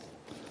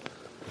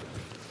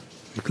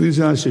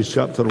Ecclesiastes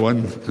chapter 1,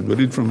 and we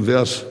read from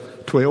verse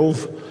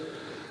 12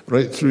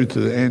 right through to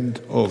the end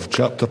of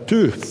chapter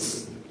 2.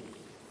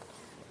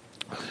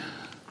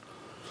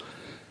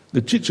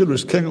 The teacher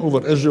was king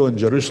over Israel and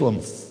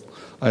Jerusalem.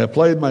 I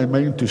applied my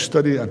mind to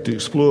study and to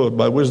explore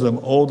by wisdom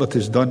all that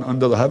is done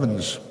under the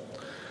heavens.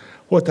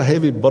 What a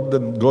heavy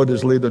burden God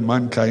has laid on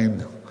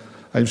mankind.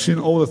 I've seen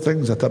all the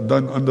things that are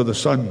done under the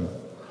sun.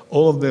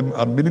 All of them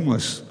are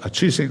meaningless, a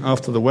chasing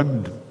after the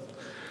wind.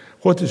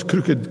 What is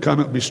crooked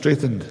cannot be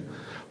straightened.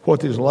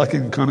 What is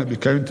lacking cannot be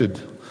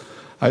counted.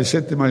 I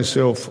said to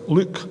myself,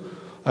 look,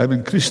 I have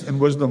increased in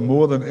wisdom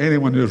more than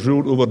anyone who has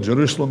ruled over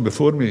Jerusalem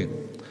before me.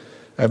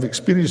 I have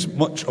experienced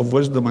much of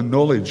wisdom and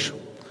knowledge.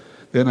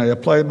 Then I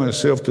applied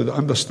myself to the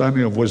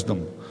understanding of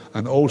wisdom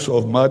and also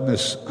of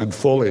madness and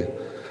folly.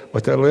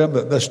 But I learned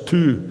that this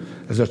too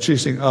is a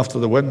chasing after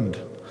the wind.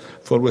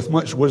 For with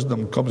much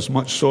wisdom comes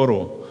much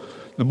sorrow.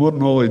 The more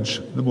knowledge,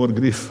 the more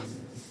grief.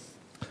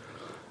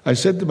 I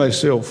said to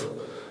myself,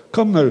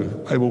 come now,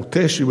 I will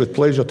test you with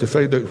pleasure to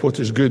find out what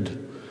is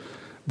good.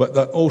 But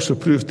that also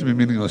proved to be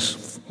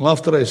meaningless.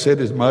 Laughter, I said,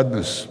 is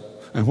madness.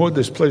 And what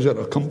does pleasure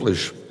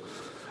accomplish?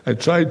 I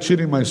tried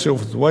cheering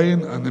myself with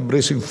wine and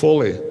embracing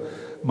folly,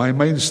 my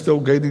mind still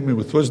guiding me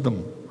with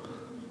wisdom.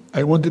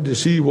 I wanted to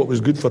see what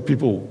was good for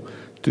people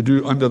to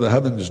do under the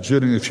heavens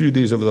during a few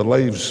days of their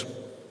lives.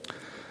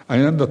 I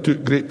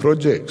undertook great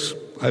projects.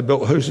 I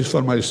built houses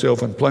for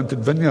myself and planted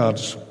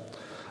vineyards.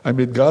 I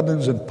made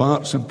gardens and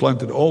parks and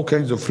planted all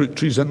kinds of fruit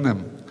trees in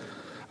them.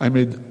 I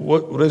made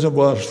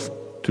reservoirs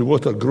to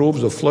water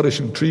groves of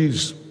flourishing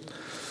trees.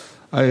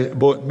 I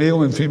bought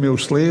male and female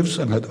slaves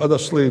and had other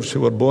slaves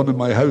who were born in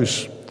my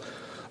house.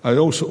 I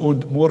also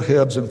owned more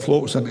herds and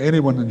flocks than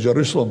anyone in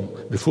Jerusalem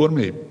before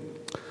me.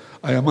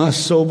 I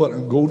amassed silver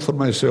and gold for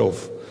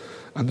myself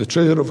and the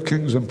treasure of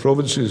kings and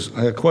provinces.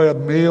 I acquired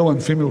male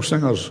and female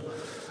singers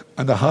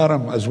and a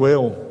harem as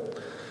well,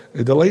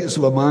 the delights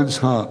of a man's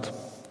heart.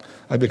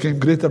 I became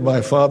greater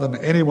by far than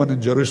anyone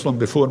in Jerusalem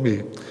before me.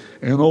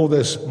 And in all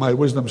this, my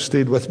wisdom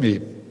stayed with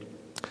me.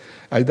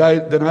 I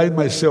denied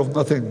myself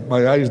nothing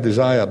my eyes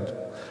desired.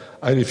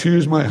 I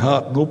refused my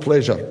heart no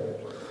pleasure.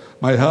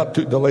 My heart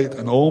took delight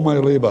in all my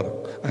labour,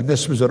 and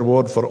this was a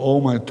reward for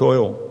all my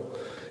toil.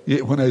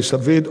 Yet when I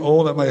surveyed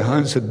all that my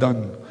hands had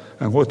done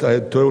and what I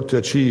had toiled to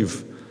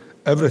achieve,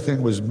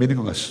 everything was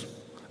meaningless,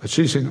 a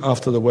chasing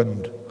after the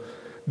wind.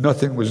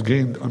 Nothing was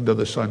gained under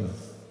the sun.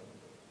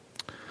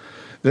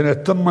 Then I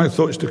turned my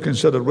thoughts to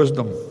consider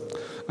wisdom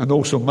and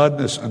also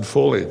madness and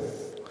folly.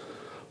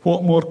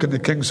 What more can the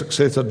king's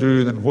successor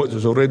do than what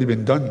has already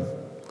been done?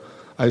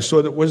 I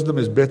saw that wisdom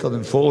is better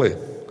than folly,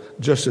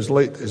 just as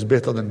light is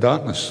better than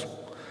darkness.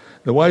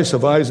 The wise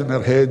have eyes in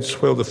their heads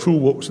while the fool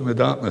walks in the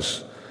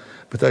darkness.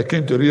 But I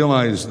came to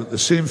realize that the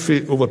same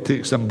fate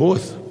overtakes them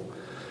both.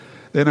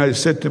 Then I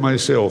said to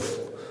myself,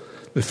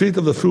 the fate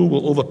of the fool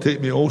will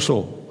overtake me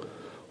also.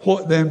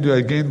 What then do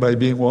I gain by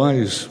being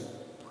wise?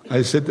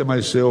 I said to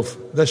myself,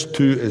 this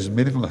too is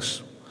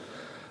meaningless.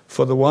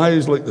 For the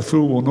wise, like the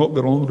fool, will not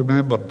be long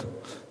remembered.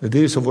 The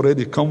days have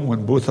already come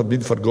when both have been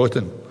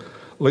forgotten.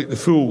 Like the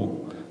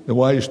fool, the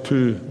wise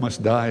too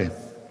must die.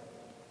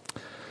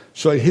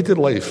 So I hated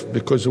life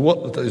because the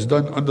work that is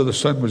done under the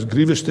sun was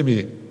grievous to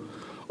me.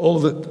 All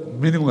of it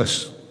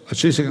meaningless, a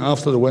chasing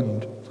after the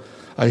wind.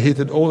 I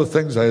hated all the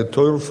things I had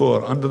toiled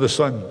for under the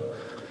sun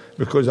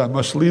because I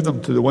must leave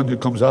them to the one who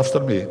comes after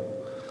me.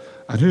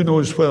 And who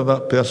knows whether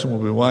that person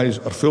will be wise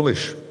or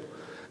foolish.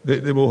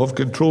 They will have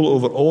control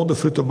over all the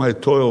fruit of my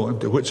toil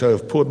into which I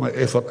have poured my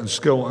effort and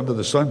skill under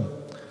the sun.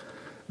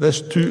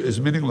 This too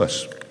is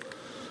meaningless.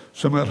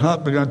 So my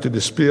heart began to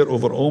despair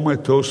over all my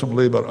toilsome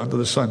labour under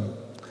the sun.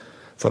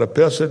 For a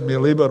person may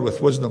labour with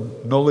wisdom,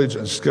 knowledge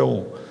and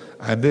skill,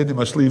 and then he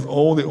must leave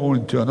all they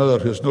own to another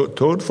who has not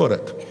toiled for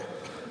it.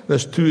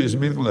 This too is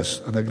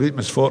meaningless and a great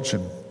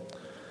misfortune.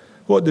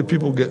 What do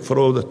people get for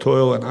all the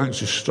toil and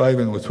anxious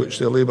striving with which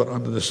they labour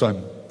under the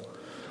sun?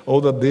 All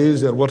their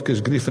days their work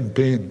is grief and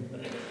pain.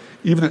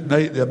 Even at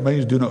night their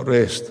minds do not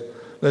rest.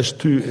 This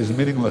too is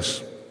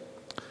meaningless.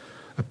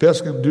 A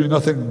person can do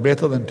nothing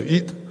better than to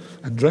eat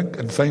and drink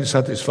and find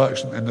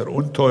satisfaction in their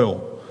own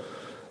toil.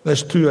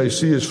 This too I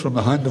see is from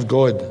the hand of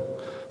God.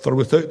 For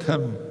without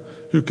him,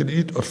 who can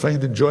eat or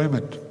find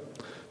enjoyment?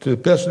 To the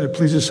person who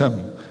pleases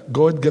him,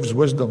 God gives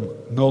wisdom,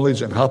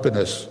 knowledge and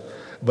happiness.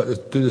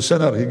 But to the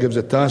sinner, he gives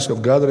the task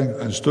of gathering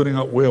and storing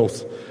up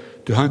wealth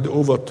to hand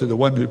over to the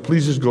one who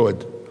pleases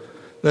God.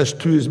 This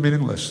too is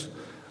meaningless,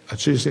 a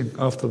chasing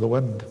after the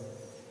wind.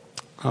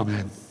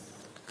 Amen.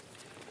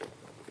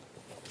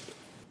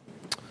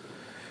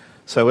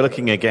 So we're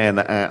looking again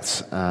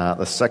at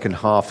the second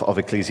half of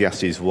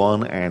Ecclesiastes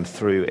 1 and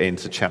through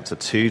into chapter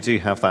 2. Do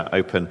have that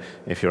open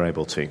if you're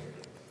able to.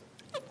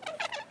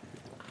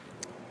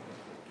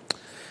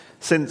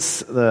 Since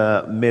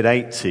the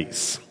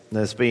mid-80s,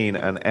 there's been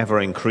an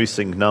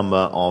ever-increasing number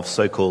of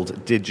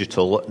so-called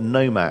digital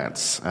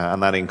nomads,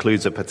 and that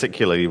includes a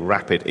particularly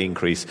rapid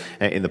increase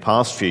in the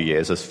past few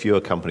years as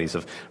fewer companies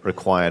have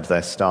required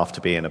their staff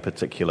to be in a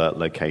particular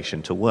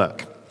location to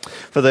work.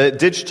 For the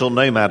digital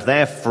nomad,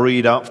 they're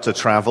freed up to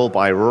travel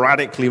by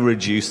radically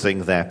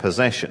reducing their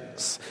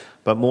possessions,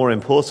 but more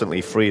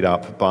importantly, freed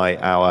up by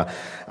our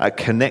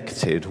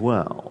connected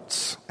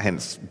worlds,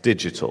 hence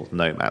digital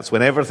nomads.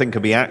 When everything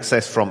can be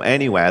accessed from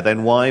anywhere,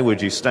 then why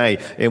would you stay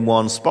in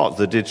one spot?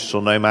 The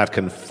digital nomad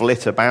can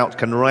flit about,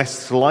 can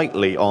rest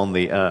lightly on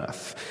the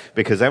earth,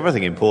 because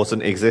everything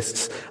important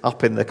exists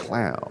up in the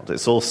cloud.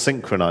 It's all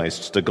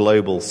synchronized to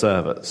global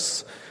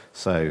servers.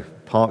 So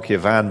park your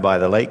van by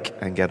the lake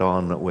and get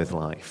on with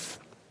life.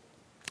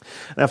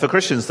 Now, for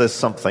Christians, there's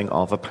something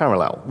of a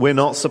parallel. We're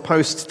not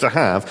supposed to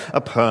have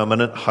a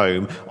permanent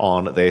home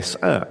on this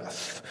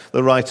earth.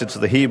 The writer to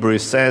the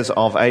Hebrews says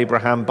of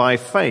Abraham, by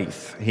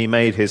faith, he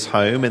made his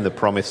home in the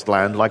promised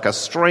land like a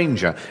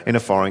stranger in a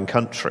foreign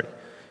country.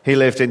 He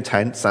lived in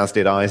tents, as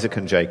did Isaac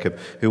and Jacob,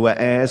 who were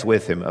heirs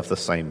with him of the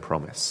same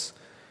promise.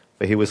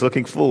 For he was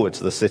looking forward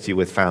to the city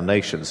with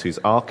foundations, whose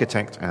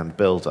architect and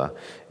builder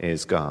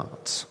is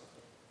God.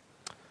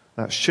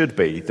 That should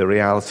be the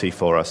reality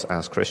for us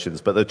as Christians.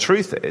 But the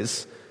truth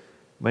is,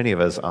 many of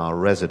us are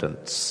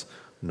residents,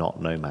 not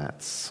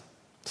nomads.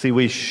 See,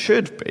 we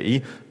should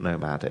be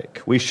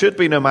nomadic. We should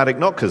be nomadic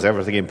not because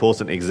everything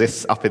important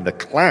exists up in the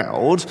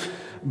cloud,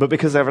 but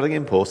because everything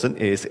important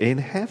is in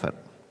heaven.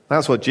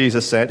 That's what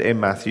Jesus said in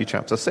Matthew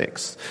chapter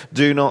 6.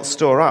 Do not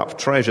store up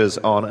treasures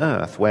on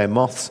earth where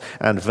moths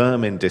and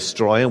vermin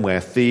destroy and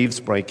where thieves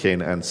break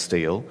in and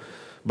steal,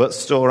 but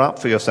store up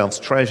for yourselves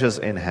treasures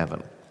in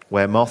heaven,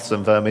 where moths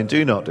and vermin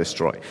do not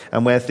destroy,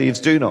 and where thieves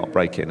do not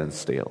break in and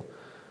steal.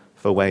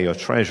 For where your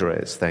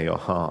treasure is, there your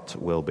heart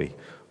will be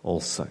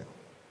also.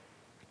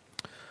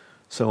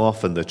 So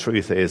often the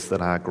truth is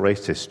that our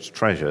greatest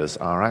treasures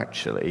are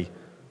actually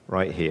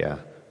right here,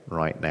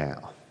 right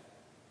now.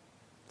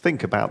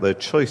 Think about the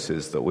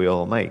choices that we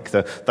all make,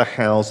 the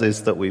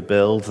houses that we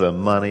build, the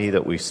money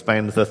that we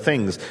spend, the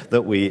things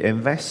that we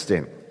invest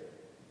in.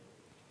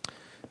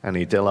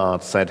 Annie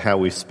Dillard said how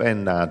we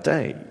spend our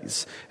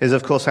days is,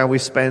 of course, how we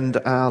spend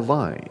our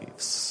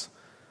lives.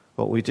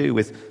 What we do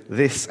with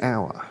this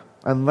hour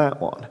and that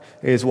one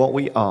is what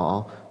we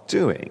are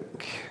doing.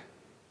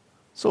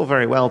 It's all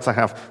very well to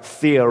have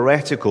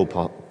theoretical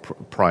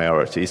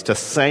priorities, to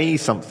say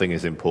something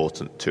is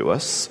important to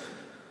us,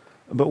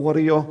 but what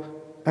are your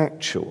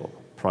actual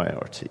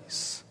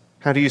priorities?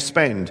 How do you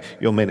spend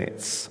your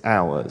minutes,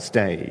 hours,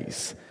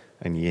 days,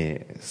 and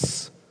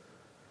years?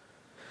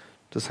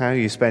 Does how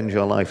you spend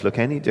your life look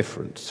any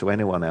different to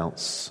anyone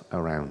else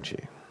around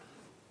you?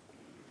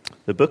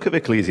 The book of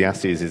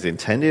Ecclesiastes is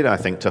intended, I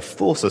think, to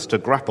force us to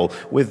grapple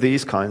with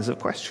these kinds of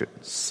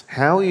questions.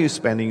 How are you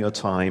spending your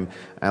time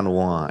and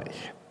why?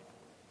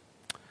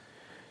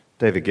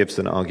 David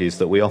Gibson argues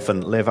that we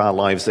often live our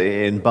lives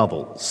in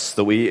bubbles,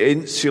 that we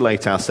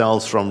insulate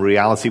ourselves from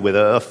reality with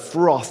a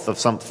froth of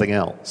something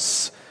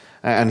else.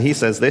 And he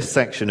says this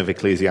section of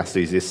Ecclesiastes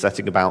is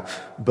setting about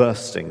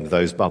bursting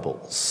those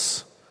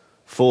bubbles,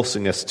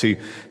 forcing us to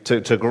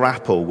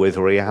grapple with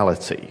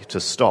reality,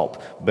 to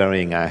stop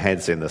burying our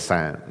heads in the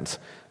sand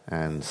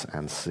and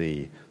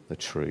see the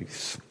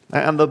truth.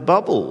 And the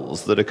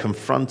bubbles that are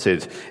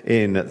confronted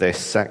in this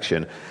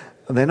section,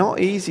 they're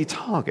not easy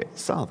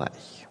targets, are they?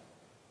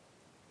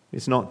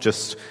 It's not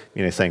just,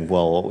 saying,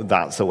 well,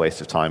 that's a waste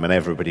of time and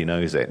everybody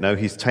knows it. No,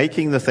 he's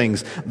taking the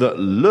things that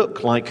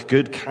look like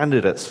good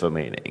candidates for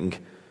meaning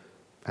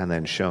and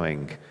then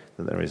showing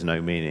that there is no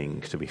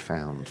meaning to be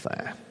found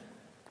there.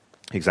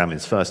 He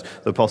examines first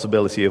the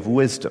possibility of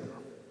wisdom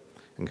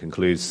and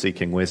concludes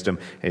seeking wisdom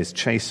is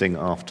chasing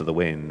after the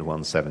wind,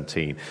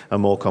 1:17.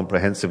 And more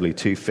comprehensively,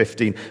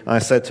 2:15, I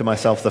said to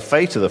myself, the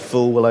fate of the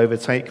fool will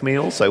overtake me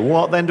also.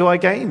 What then do I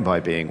gain by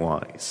being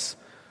wise?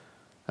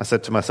 I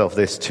said to myself,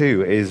 this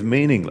too is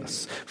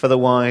meaningless, for the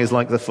wise,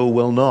 like the fool,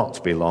 will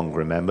not be long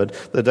remembered.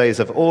 The days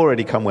have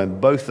already come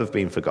when both have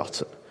been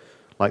forgotten.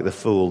 Like the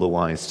fool, the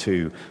wise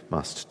too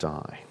must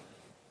die.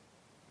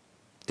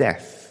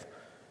 Death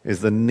is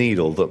the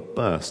needle that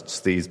bursts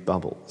these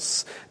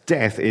bubbles.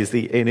 Death is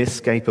the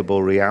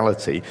inescapable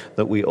reality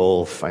that we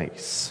all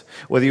face.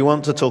 Whether you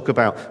want to talk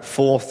about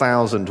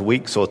 4,000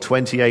 weeks or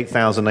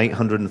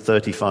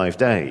 28,835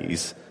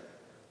 days,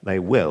 they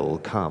will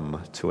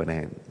come to an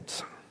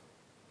end.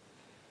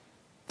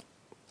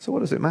 So what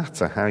does it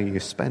matter how you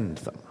spend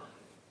them?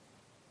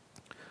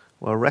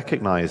 Well,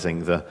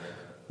 recognizing the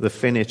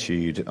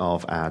finitude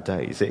of our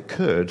days, it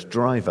could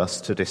drive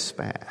us to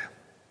despair.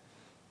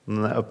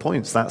 And at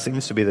points, that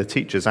seems to be the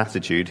teacher's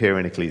attitude here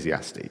in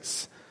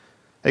Ecclesiastes.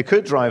 It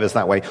could drive us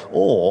that way,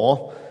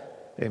 or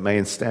it may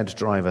instead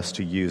drive us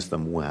to use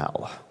them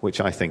well, which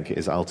I think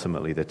is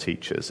ultimately the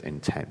teacher's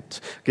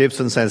intent.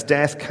 Gibson says,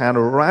 death can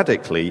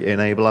radically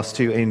enable us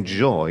to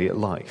enjoy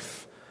life.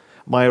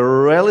 By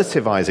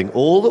relativizing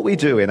all that we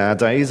do in our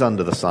days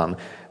under the sun,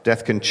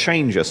 death can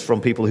change us from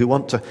people who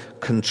want to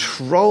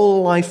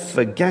control life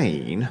for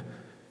gain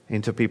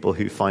into people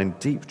who find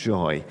deep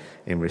joy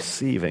in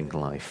receiving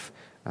life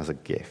as a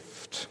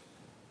gift.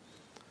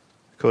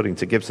 According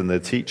to Gibson, the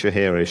teacher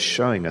here is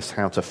showing us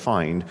how to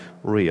find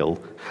real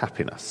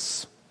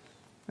happiness.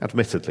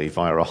 admittedly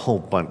via a whole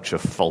bunch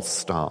of false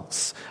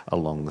starts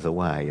along the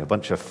way, a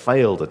bunch of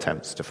failed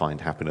attempts to find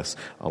happiness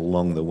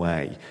along the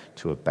way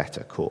to a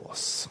better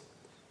course.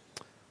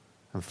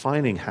 And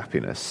finding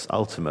happiness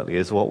ultimately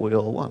is what we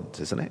all want,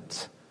 isn't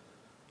it?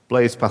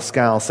 Blaise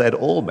Pascal said,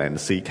 all men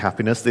seek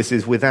happiness. This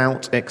is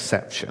without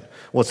exception.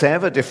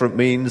 Whatever different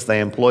means they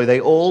employ, they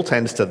all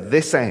tend to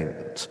this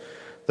end.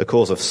 The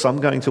cause of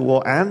some going to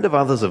war and of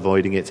others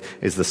avoiding it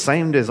is the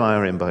same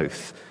desire in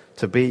both,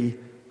 to be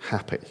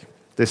happy.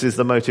 This is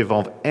the motive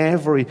of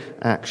every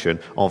action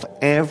of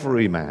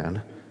every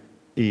man,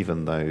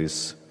 even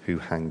those who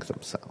hang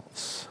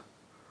themselves.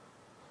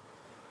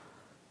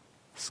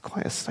 It's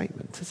quite a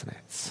statement, isn't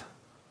it?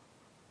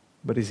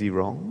 But is he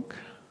wrong?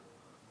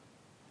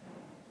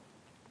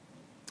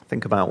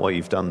 Think about what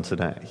you've done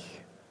today.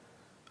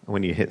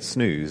 When you hit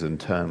snooze and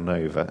turned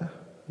over,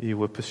 you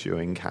were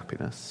pursuing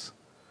happiness.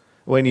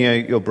 When you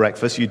ate your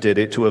breakfast, you did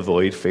it to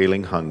avoid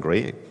feeling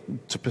hungry,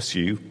 to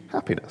pursue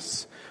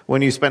happiness.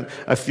 When you spent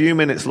a few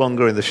minutes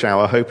longer in the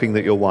shower hoping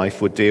that your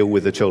wife would deal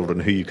with the children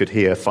who you could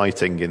hear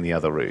fighting in the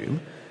other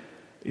room,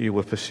 you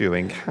were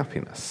pursuing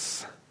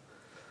happiness.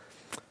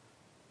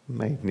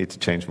 May need to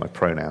change my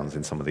pronouns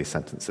in some of these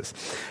sentences.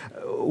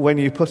 When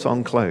you put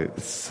on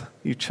clothes,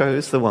 you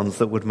chose the ones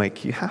that would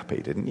make you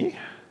happy, didn't you?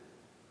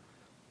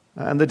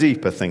 And the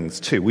deeper things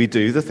too. We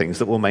do the things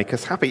that will make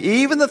us happy.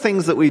 Even the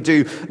things that we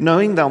do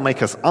knowing they'll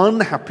make us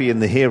unhappy in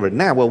the here and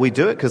now, well, we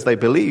do it because we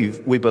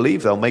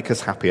believe they'll make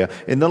us happier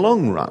in the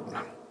long run.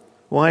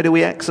 Why do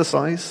we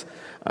exercise?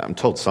 I'm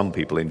told some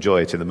people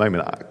enjoy it in the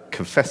moment. I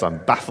confess I'm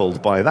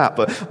baffled by that.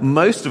 But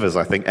most of us,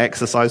 I think,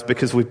 exercise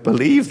because we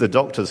believe the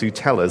doctors who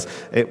tell us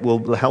it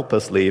will help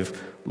us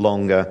live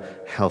longer,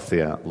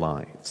 healthier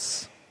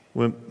lives.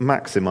 We're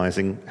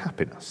maximizing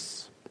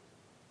happiness.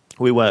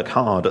 We work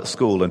hard at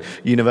school and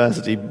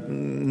university,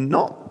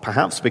 not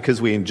perhaps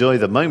because we enjoy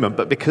the moment,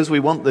 but because we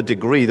want the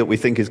degree that we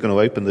think is going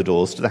to open the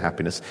doors to the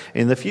happiness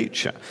in the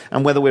future.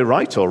 And whether we're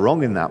right or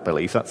wrong in that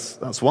belief,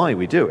 that's why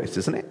we do it,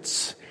 isn't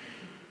it?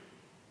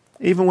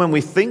 Even when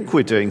we think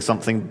we're doing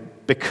something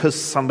because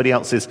somebody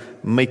else is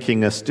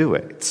making us do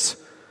it,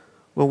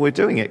 well, we're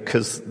doing it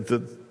because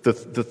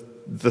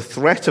the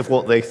threat of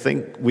what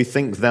we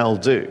think they'll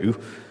do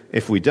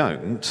if we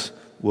don't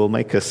will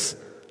make us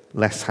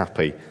less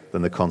happy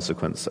than the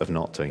consequence of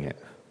not doing it.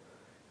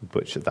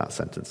 Butchered that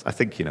sentence. I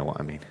think you know what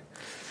I mean.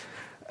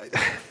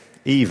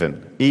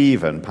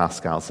 Even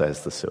Pascal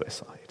says the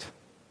suicide.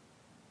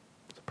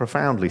 It's a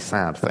profoundly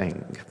sad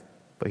thing,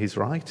 but he's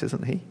right,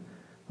 isn't he?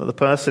 That the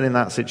person in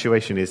that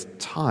situation is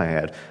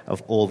tired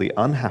of all the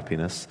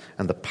unhappiness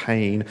and the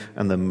pain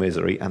and the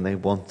misery, and they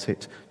want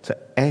it to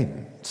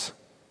end.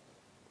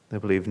 They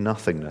believe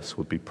nothingness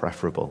would be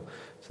preferable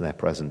to their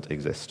present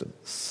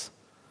existence.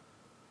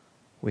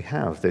 We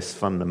have this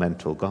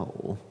fundamental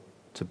goal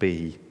to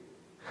be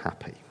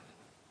happy.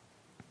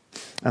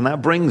 And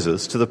that brings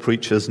us to the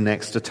preacher's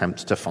next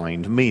attempt to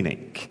find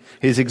meaning.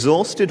 He's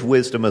exhausted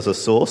wisdom as a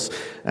source,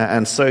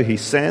 and so he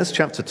says,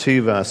 chapter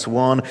 2, verse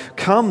 1,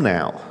 "Come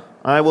now,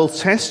 I will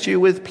test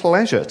you with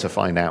pleasure to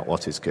find out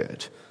what is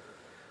good."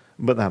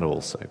 But that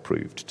also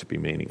proved to be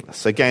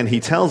meaningless. Again, he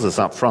tells us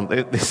up front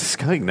that this is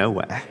going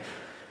nowhere.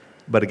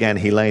 But again,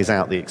 he lays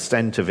out the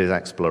extent of his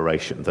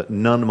exploration, that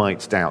none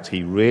might doubt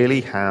he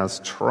really has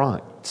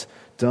tried.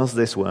 Does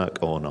this work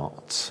or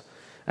not?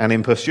 And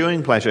in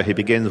pursuing pleasure, he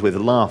begins with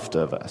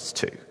laughter, verse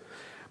 2.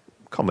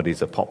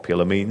 Comedy's a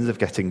popular means of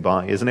getting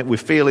by, isn't it? We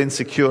feel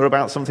insecure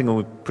about something and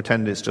we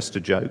pretend it's just a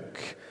joke.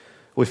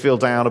 We feel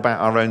down about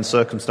our own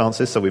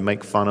circumstances, so we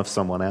make fun of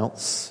someone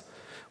else.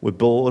 We're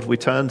bored, we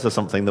turn to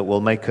something that will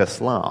make us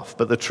laugh.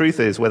 But the truth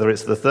is, whether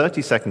it's the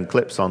 30-second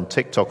clips on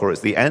TikTok, or it's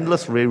the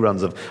endless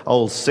reruns of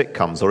old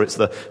sitcoms, or it's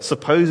the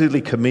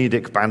supposedly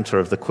comedic banter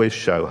of the quiz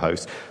show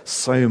host,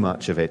 so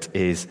much of it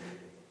is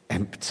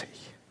empty.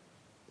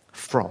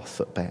 Froth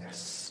at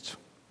best.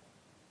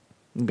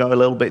 Go a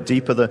little bit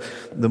deeper,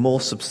 the more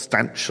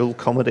substantial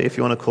comedy, if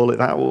you want to call it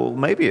that, well,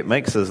 maybe it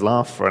makes us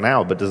laugh for an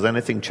hour, but does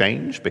anything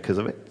change because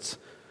of it?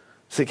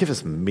 Does it give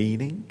us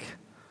meaning?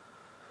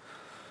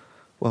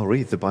 Well,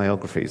 read the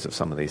biographies of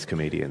some of these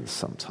comedians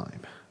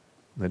sometime.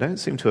 They don't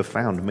seem to have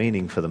found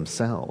meaning for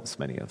themselves,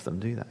 many of them,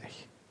 do they?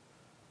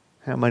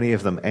 How many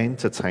of them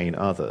entertain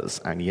others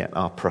and yet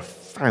are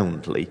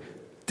profoundly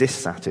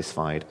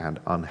dissatisfied and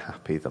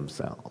unhappy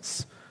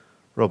themselves?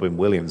 Robin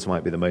Williams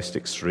might be the most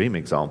extreme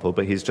example,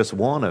 but he's just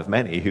one of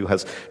many who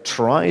has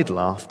tried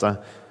laughter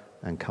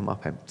and come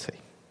up empty.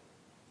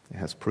 It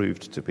has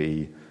proved to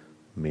be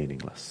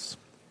meaningless.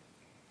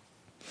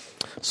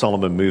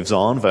 Solomon moves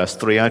on, verse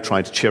 3, "I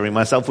tried cheering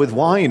myself with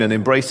wine and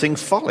embracing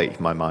folly,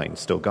 my mind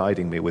still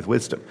guiding me with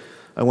wisdom.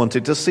 I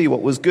wanted to see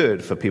what was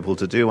good for people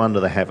to do under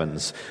the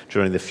heavens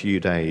during the few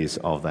days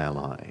of their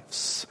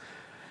lives."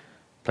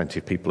 Plenty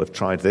of people have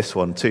tried this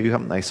one too,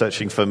 haven't they?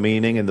 Searching for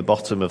meaning in the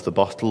bottom of the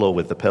bottle or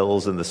with the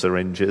pills and the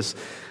syringes.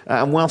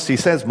 And whilst he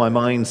says, "My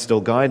mind's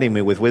still guiding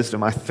me with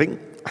wisdom," I think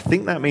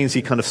that means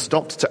he kind of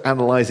stopped to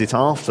analyze it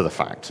after the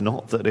fact,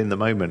 not that in the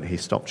moment he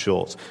stopped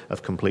short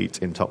of complete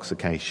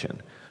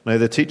intoxication. No,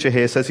 the teacher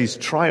here says he's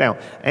tried out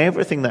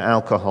everything that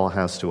alcohol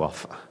has to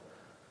offer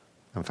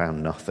and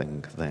found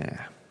nothing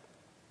there.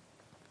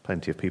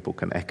 Plenty of people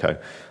can echo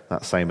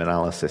that same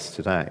analysis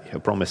today. A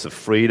promise of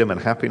freedom and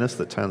happiness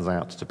that turns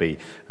out to be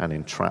an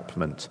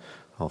entrapment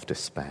of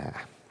despair.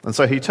 And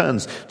so he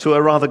turns to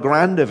a rather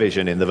grander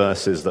vision in the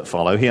verses that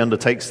follow. He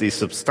undertakes these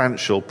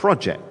substantial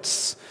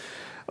projects.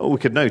 We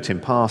could note in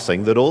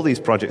passing that all these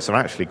projects are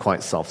actually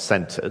quite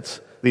self-centered.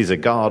 These are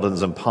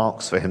gardens and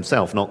parks for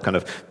himself, not kind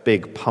of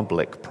big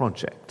public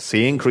projects.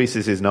 He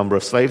increases his number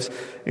of slaves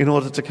in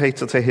order to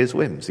cater to his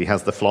whims. He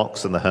has the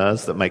flocks and the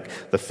herds that make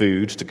the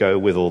food to go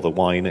with all the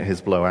wine at his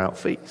blowout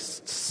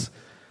feasts.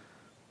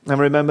 And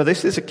remember,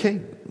 this is a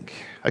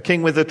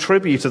king with the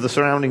tribute of the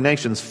surrounding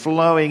nations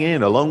flowing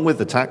in along with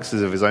the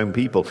taxes of his own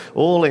people,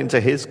 all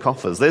into his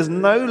coffers. There's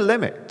no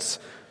limit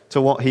to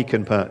what he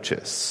can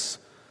purchase.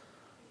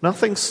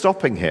 Nothing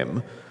stopping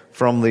him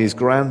from these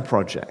grand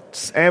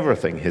projects,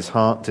 everything his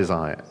heart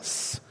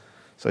desires.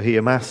 So he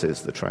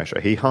amasses the treasure.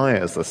 He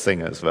hires the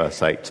singers,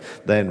 verse 8,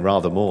 then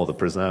rather more the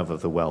preserve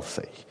of the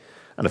wealthy.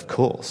 And of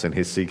course, in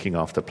his seeking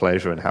after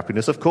pleasure and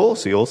happiness, of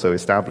course, he also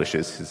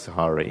establishes his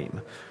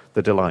harem,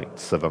 the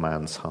delights of a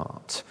man's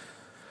heart.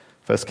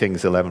 1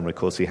 Kings 11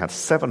 records he had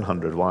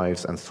 700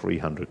 wives and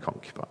 300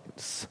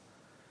 concubines.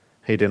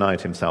 He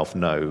denied himself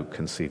no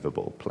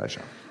conceivable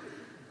pleasure.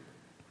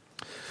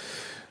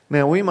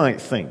 Now, we might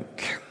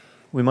think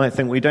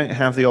we don't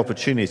have the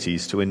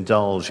opportunities to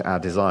indulge our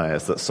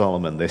desires that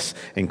Solomon, this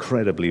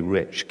incredibly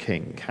rich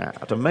king,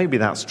 had. And maybe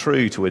that's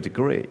true to a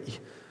degree.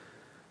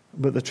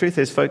 But the truth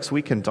is, folks,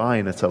 we can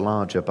dine at a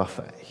larger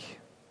buffet.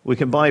 We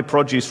can buy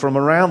produce from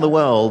around the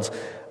world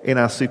in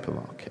our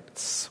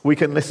supermarkets. We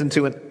can listen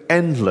to an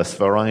endless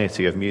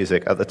variety of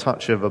music at the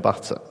touch of a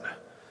button.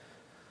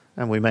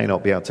 And we may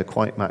not be able to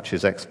quite match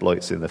his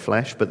exploits in the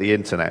flesh, but the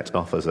internet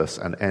offers us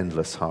an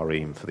endless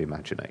harem for the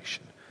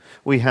imagination.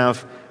 We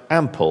have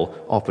ample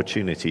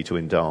opportunity to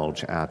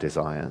indulge our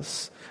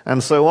desires.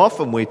 And so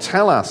often we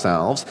tell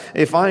ourselves,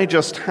 if I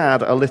just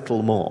had a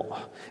little more,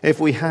 if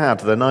we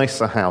had the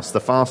nicer house, the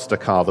faster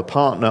car, the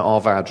partner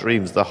of our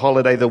dreams, the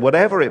holiday, the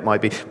whatever it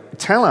might be,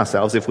 tell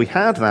ourselves if we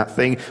had that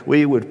thing,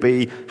 we would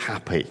be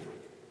happy.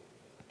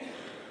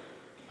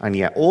 And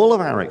yet all of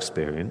our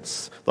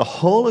experience, the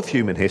whole of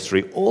human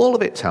history, all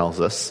of it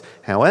tells us,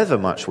 however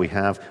much we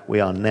have, we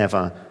are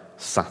never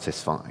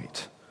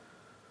satisfied.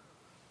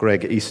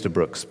 Greg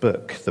Easterbrook's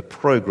book, The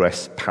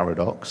Progress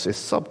Paradox, is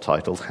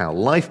subtitled How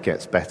Life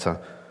Gets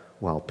Better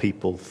While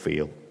People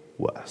Feel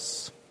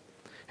Worse.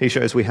 He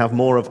shows we have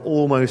more of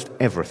almost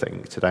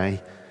everything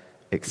today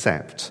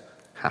except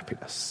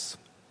happiness.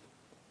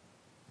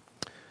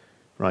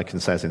 Ryken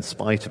says, in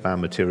spite of our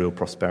material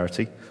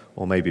prosperity,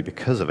 or maybe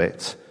because of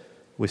it,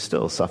 we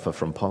still suffer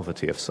from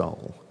poverty of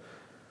soul.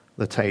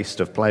 The taste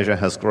of pleasure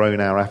has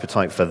grown our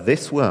appetite for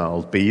this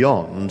world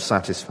beyond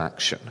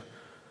satisfaction.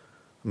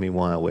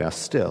 Meanwhile, we are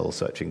still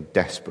searching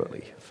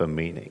desperately for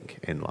meaning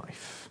in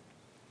life.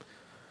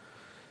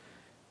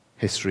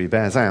 History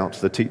bears out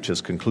the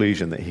teacher's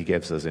conclusion that he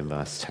gives us in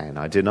verse 10.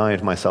 I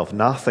denied myself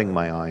nothing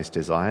my eyes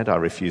desired. I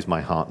refused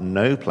my heart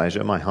no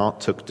pleasure. My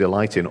heart took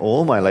delight in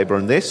all my labor,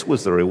 and this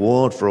was the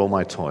reward for all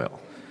my toil.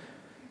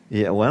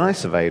 Yet when I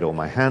surveyed all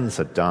my hands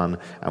had done,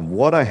 and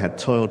what I had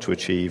toiled to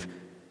achieve,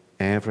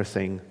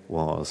 everything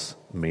was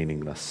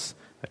meaningless,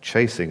 a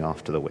chasing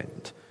after the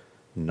wind.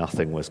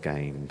 Nothing was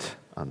gained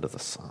under the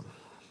sun.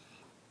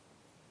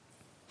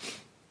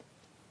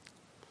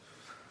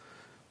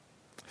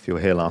 If you were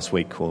here last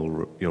week,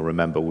 you'll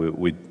remember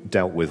we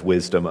dealt with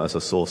wisdom as a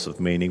source of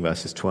meaning,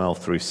 verses 12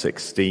 through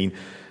 16.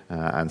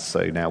 And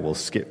so now we'll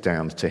skip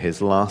down to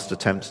his last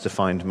attempt to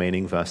find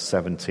meaning, verse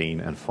 17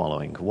 and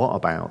following. What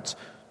about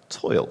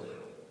toil?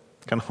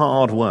 Can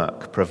hard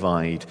work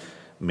provide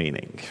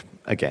meaning?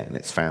 Again,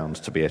 it's found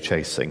to be a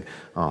chasing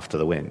after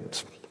the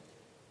wind.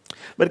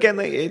 But again,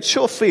 it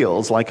sure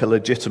feels like a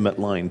legitimate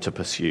line to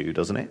pursue,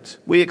 doesn't it?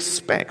 We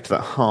expect that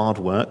hard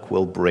work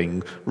will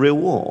bring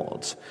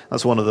rewards.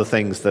 That's one of the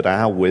things that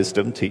our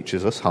wisdom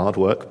teaches us. Hard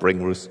work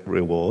brings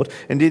reward.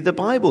 Indeed, the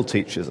Bible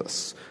teaches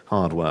us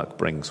hard work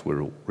brings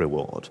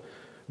reward.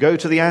 Go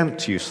to the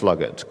ant, you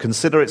sluggard.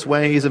 Consider its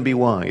ways and be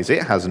wise.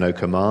 It has no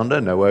commander,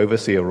 no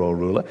overseer or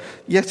ruler,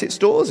 yet it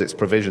stores its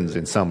provisions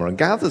in summer and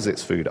gathers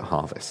its food at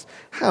harvest.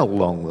 How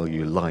long will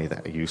you lie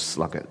there, you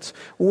sluggard?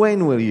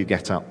 When will you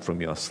get up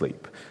from your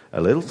sleep,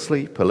 a little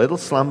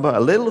slumber, a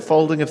little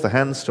folding of the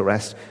hands to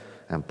rest,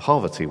 and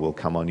poverty will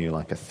come on you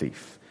like a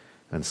thief,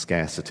 and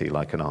scarcity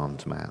like an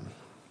armed man.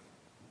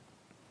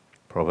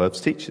 Proverbs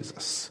teaches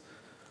us,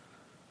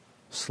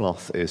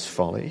 sloth is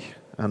folly,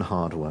 and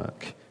hard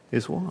work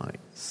is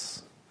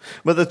wise.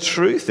 But the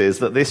truth is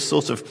that this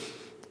sort of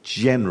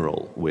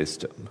general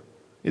wisdom,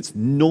 it's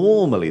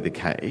normally the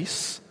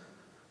case,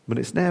 but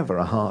it's never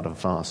a hard and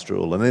fast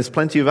rule. And there's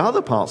plenty of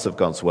other parts of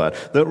God's word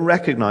that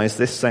recognize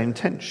this same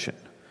tension.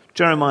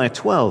 Jeremiah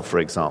 12, for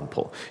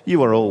example,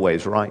 you are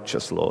always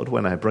righteous, Lord,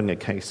 when I bring a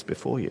case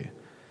before you.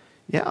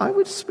 Yet I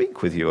would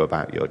speak with you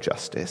about your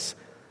justice.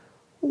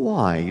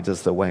 Why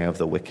does the way of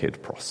the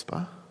wicked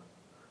prosper?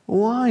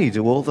 Why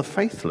do all the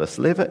faithless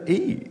live at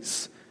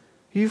ease?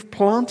 You've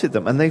planted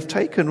them, and they've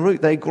taken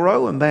root. They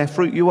grow and bear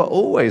fruit. You are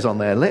always on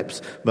their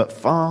lips, but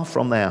far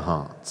from their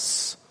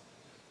hearts.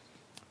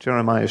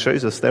 Jeremiah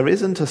shows us there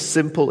isn't a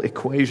simple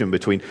equation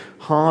between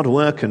hard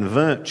work and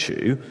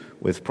virtue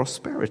with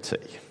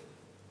prosperity.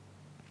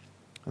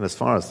 And as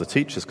far as the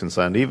teacher's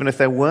concerned, even if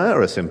there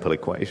were a simple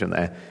equation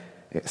there,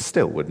 it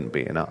still wouldn't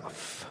be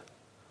enough.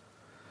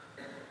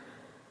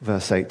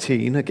 Verse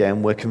 18,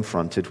 again, we're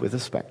confronted with the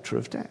spectre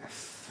of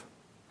death.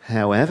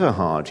 However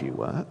hard you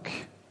work,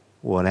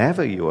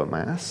 whatever you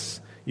amass,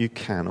 you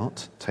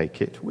cannot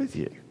take it with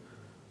you.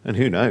 And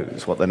who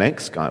knows what the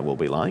next guy will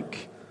be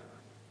like.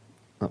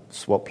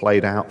 That's what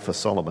played out for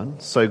Solomon.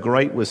 So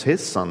great was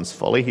his son's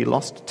folly, he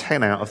lost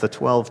 10 out of the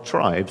 12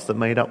 tribes that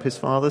made up his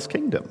father's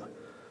kingdom.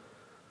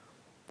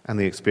 And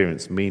the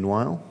experience,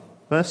 meanwhile,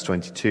 verse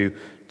 22,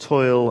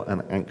 toil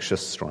and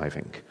anxious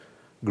striving,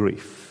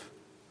 grief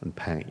and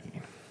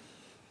pain.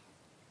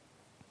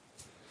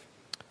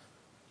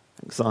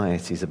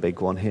 Anxiety is a big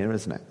one here,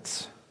 isn't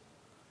it?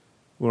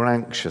 We're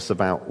anxious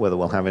about whether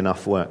we'll have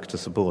enough work to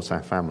support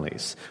our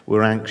families.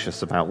 We're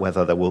anxious about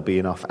whether there will be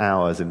enough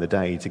hours in the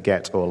day to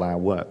get all our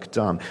work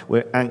done.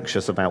 We're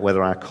anxious about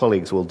whether our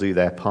colleagues will do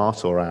their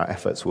part or our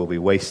efforts will be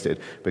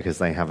wasted because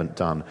they haven't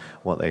done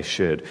what they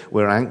should.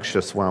 We're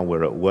anxious while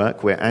we're at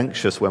work. We're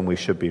anxious when we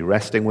should be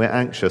resting. We're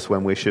anxious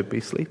when we should be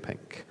sleeping.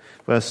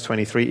 Verse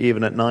 23,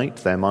 even at night,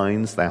 their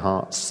minds, their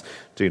hearts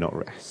do not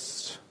rest.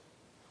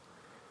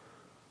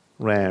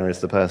 Rare is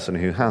the person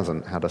who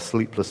hasn't had a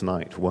sleepless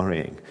night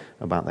worrying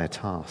about their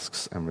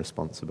tasks and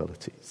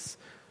responsibilities.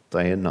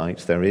 Day and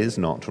night there is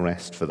not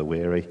rest for the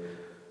weary,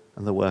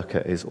 and the worker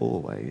is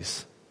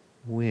always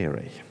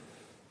weary.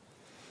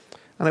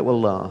 And it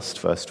will last,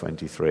 verse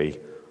 23,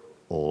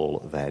 all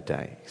their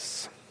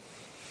days.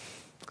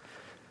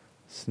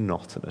 It's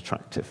not an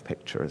attractive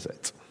picture, is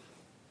it?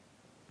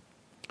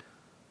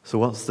 So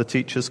what's the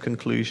teacher's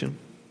conclusion?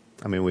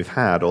 I mean, we've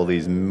had all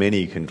these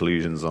mini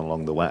conclusions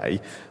along the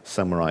way.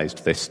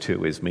 Summarized, this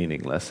too is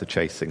meaningless, a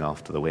chasing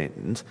after the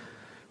wind.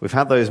 We've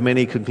had those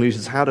mini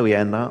conclusions. How do we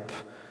end up?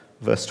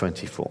 Verse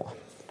 24.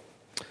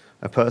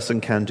 A person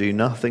can do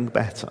nothing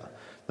better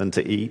than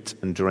to eat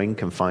and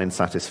drink and find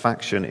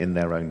satisfaction in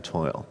their own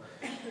toil.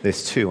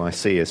 This too I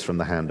see is from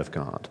the hand of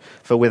God.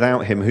 For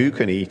without him, who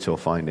can eat or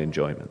find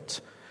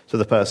enjoyment? To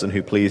the person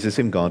who pleases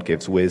him, God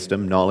gives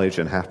wisdom, knowledge,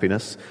 and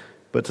happiness.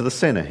 But to the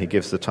sinner, he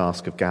gives the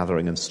task of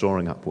gathering and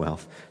storing up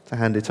wealth to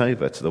hand it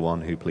over to the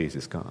one who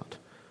pleases God.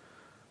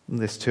 And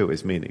this too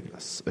is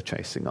meaningless, a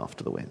chasing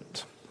after the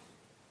wind.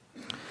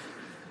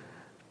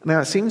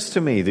 Now, it seems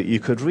to me that you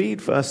could read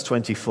verse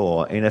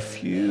 24 in a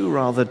few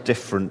rather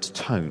different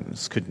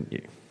tones, couldn't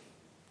you?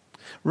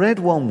 Read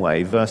one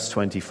way, verse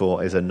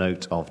 24 is a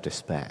note of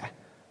despair.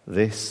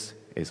 This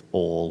is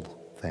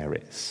all there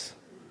is.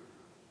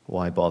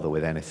 Why bother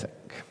with anything?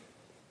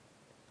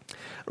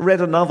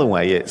 Read another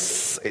way,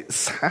 it's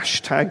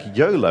hashtag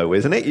YOLO,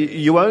 isn't it?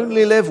 You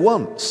only live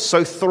once,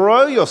 so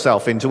throw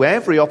yourself into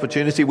every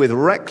opportunity with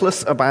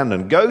reckless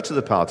abandon. Go to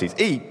the parties,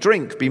 eat,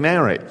 drink, be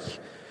merry.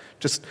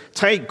 Just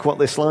take what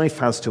this life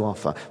has to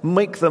offer.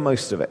 Make the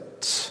most of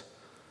it.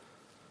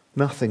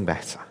 Nothing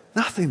better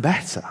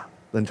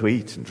than to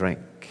eat and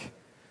drink.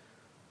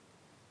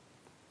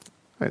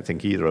 I don't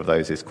think either of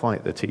those is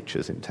quite the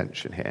teacher's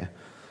intention here,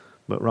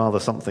 but rather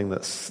something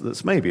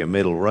that's maybe a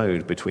middle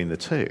road between the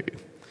two.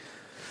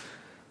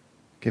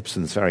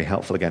 Gibson's very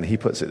helpful again. He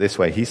puts it this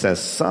way. He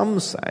says, some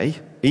say,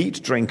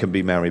 eat, drink, and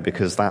be merry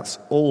because that's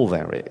all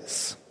there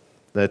is.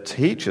 The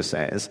teacher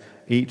says,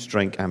 eat,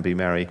 drink, and be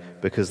merry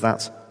because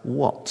that's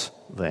what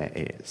there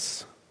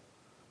is.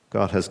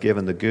 God has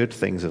given the good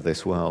things of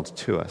this world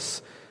to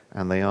us,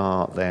 and they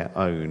are their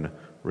own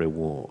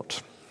reward.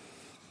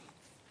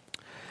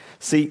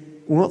 See,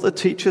 what the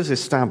teachers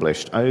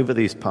established over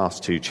these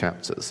past two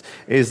chapters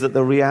is that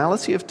the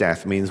reality of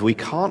death means we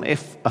can't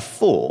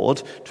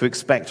afford to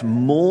expect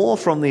more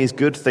from these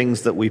good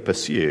things that we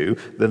pursue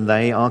than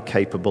they are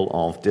capable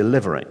of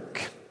delivering.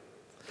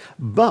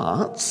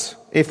 But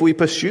if we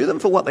pursue them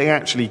for what they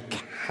actually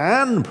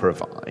can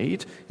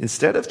provide,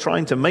 instead of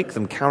trying to make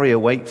them carry a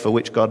weight for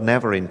which God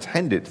never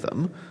intended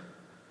them,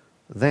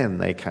 then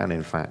they can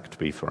in fact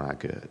be for our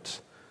good.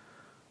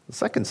 The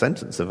second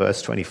sentence of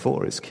verse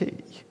 24 is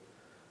key.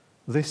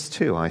 This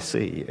too, I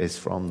see, is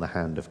from the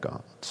hand of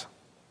God.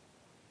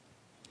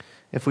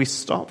 If we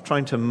stop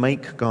trying to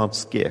make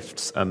God's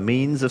gifts a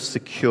means of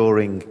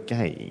securing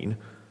gain,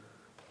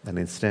 then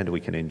instead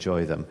we can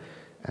enjoy them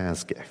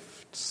as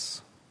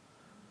gifts.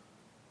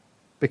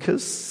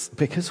 Because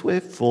we're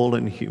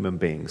fallen human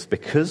beings,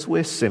 because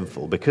we're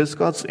sinful, because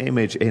God's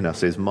image in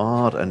us is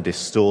marred and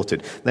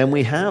distorted, then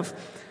we have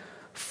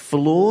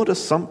flawed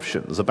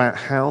assumptions about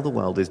how the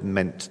world is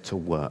meant to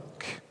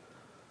work.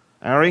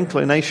 Our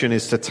inclination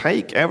is to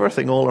take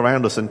everything all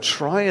around us and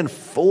try and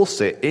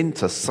force it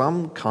into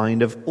some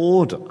kind of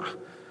order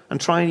and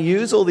try and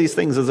use all these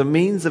things as a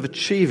means of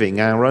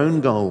achieving our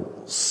own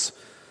goals.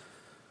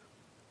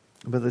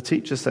 But the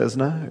teacher says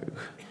no.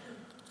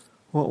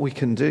 what we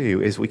can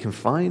do is we can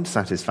find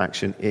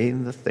satisfaction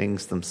in the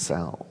things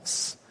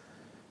themselves.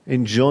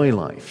 Enjoy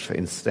life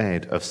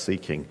instead of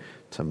seeking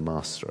to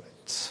master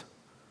it.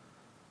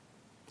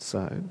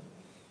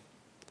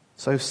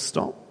 So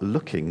stop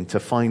looking to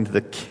find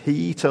the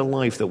key to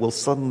life that will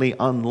suddenly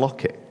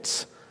unlock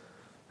it,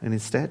 and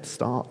instead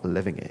start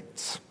living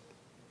it.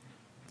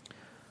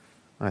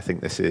 I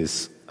think this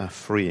is a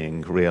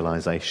freeing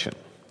realization.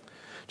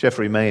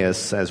 Jeffrey Mayers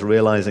says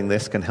realizing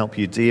this can help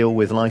you deal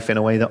with life in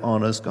a way that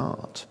honors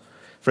God.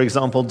 For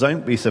example,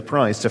 don't be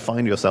surprised to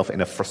find yourself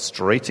in a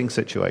frustrating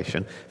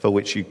situation for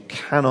which you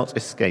cannot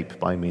escape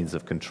by means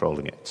of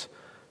controlling it.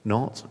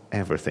 Not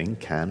everything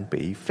can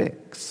be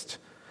fixed.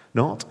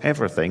 Not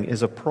everything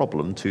is a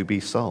problem to be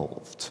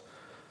solved.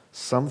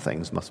 Some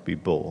things must be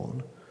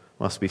borne,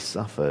 must be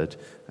suffered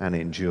and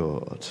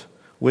endured.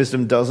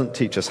 Wisdom doesn't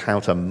teach us how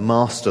to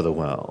master the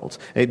world.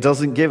 It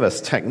doesn't give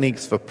us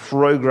techniques for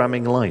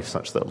programming life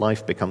such that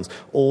life becomes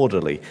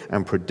orderly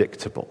and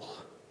predictable.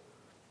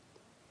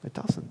 It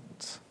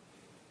doesn't.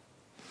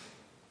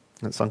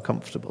 It's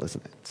uncomfortable,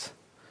 isn't it?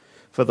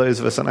 For those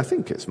of us, and I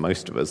think it's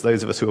most of us,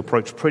 those of us who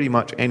approach pretty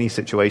much any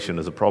situation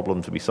as a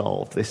problem to be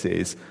solved, this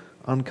is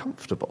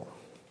uncomfortable.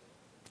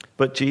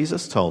 But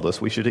Jesus told us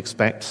we should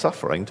expect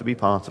suffering to be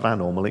part of our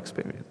normal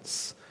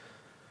experience.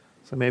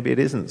 So maybe it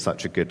isn't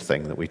such a good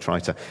thing that we try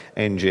to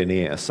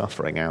engineer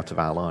suffering out of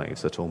our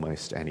lives at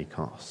almost any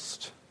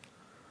cost.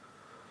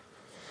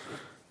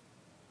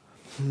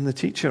 And the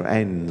teacher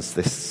ends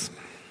this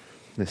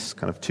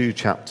kind of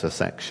 2-chapter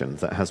section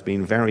that has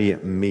been very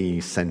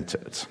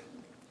me-centered.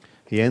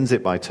 He ends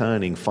it by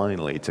turning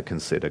finally to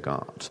consider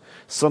God.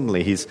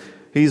 Suddenly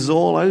he's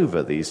all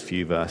over these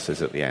few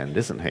verses at the end,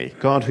 isn't he?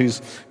 God,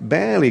 who's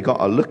barely got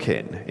a look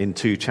in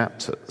 2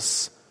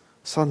 chapters.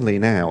 Suddenly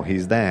now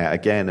he's there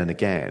again and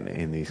again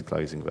in these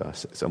closing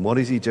verses. And what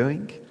is he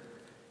doing?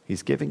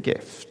 He's giving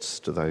gifts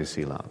to those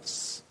he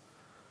loves.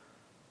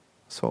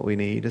 That's what we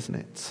need, isn't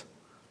it?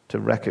 To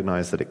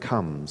recognize that it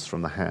comes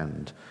from the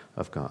hand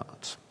of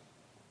God.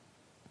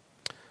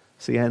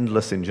 See,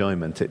 endless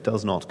enjoyment, it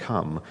does not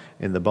come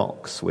in the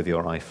box with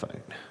your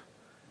iPhone.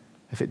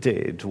 If it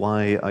did,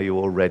 why are you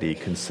already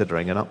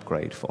considering an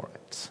upgrade for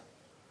it?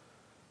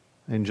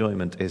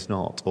 Enjoyment is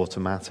not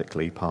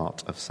automatically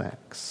part of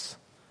sex.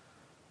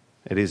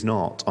 It is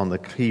not on the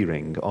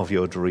keyring of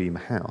your dream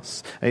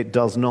house. It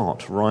does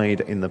not ride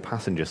in the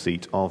passenger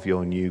seat of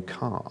your new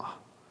car.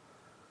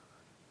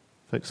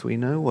 Folks, we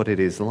know what it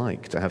is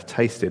like to have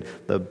tasted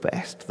the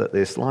best that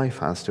this life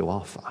has to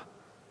offer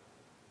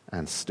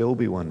and still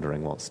be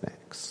wondering what's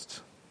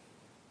next.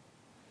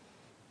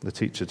 The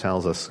teacher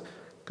tells us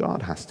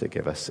God has to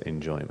give us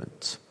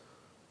enjoyment,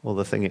 or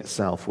the thing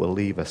itself will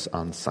leave us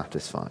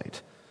unsatisfied.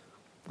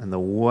 And the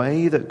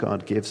way that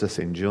God gives us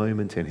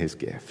enjoyment in his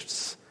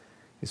gifts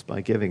is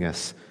by giving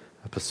us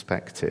a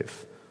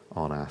perspective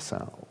on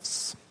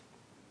ourselves.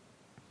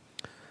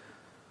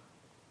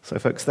 So,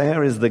 folks,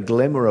 there is the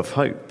glimmer of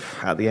hope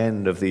at the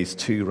end of these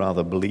 2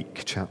 rather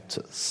bleak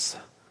chapters.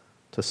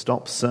 To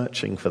stop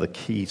searching for the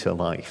key to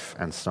life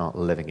and start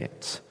living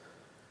it.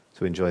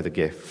 To enjoy the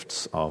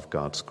gifts of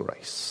God's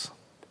grace.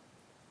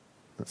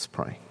 Let's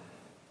pray.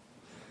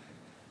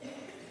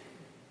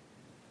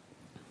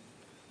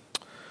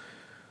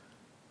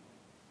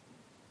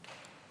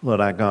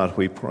 Lord our God,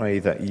 we pray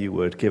that you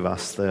would give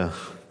us the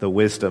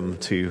wisdom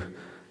to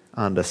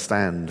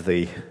understand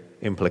the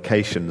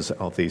implications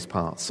of these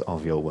parts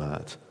of your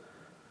word,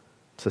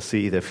 to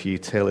see the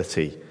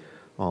futility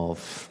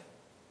of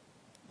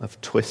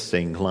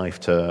twisting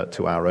life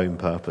to our own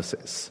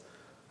purposes,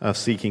 of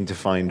seeking to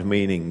find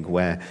meaning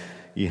where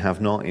you have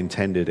not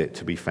intended it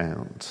to be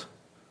found,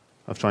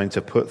 of trying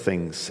to put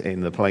things in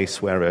the place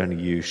where only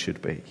you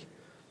should be.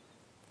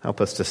 Help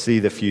us to see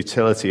the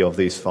futility of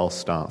these false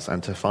starts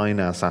and to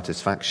find our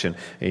satisfaction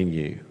in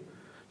you,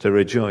 to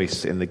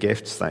rejoice in the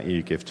gifts that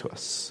you give to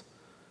us.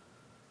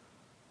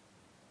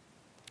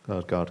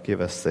 Lord God,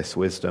 give us this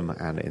wisdom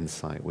and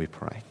insight, we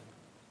pray.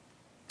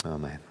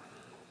 Amen.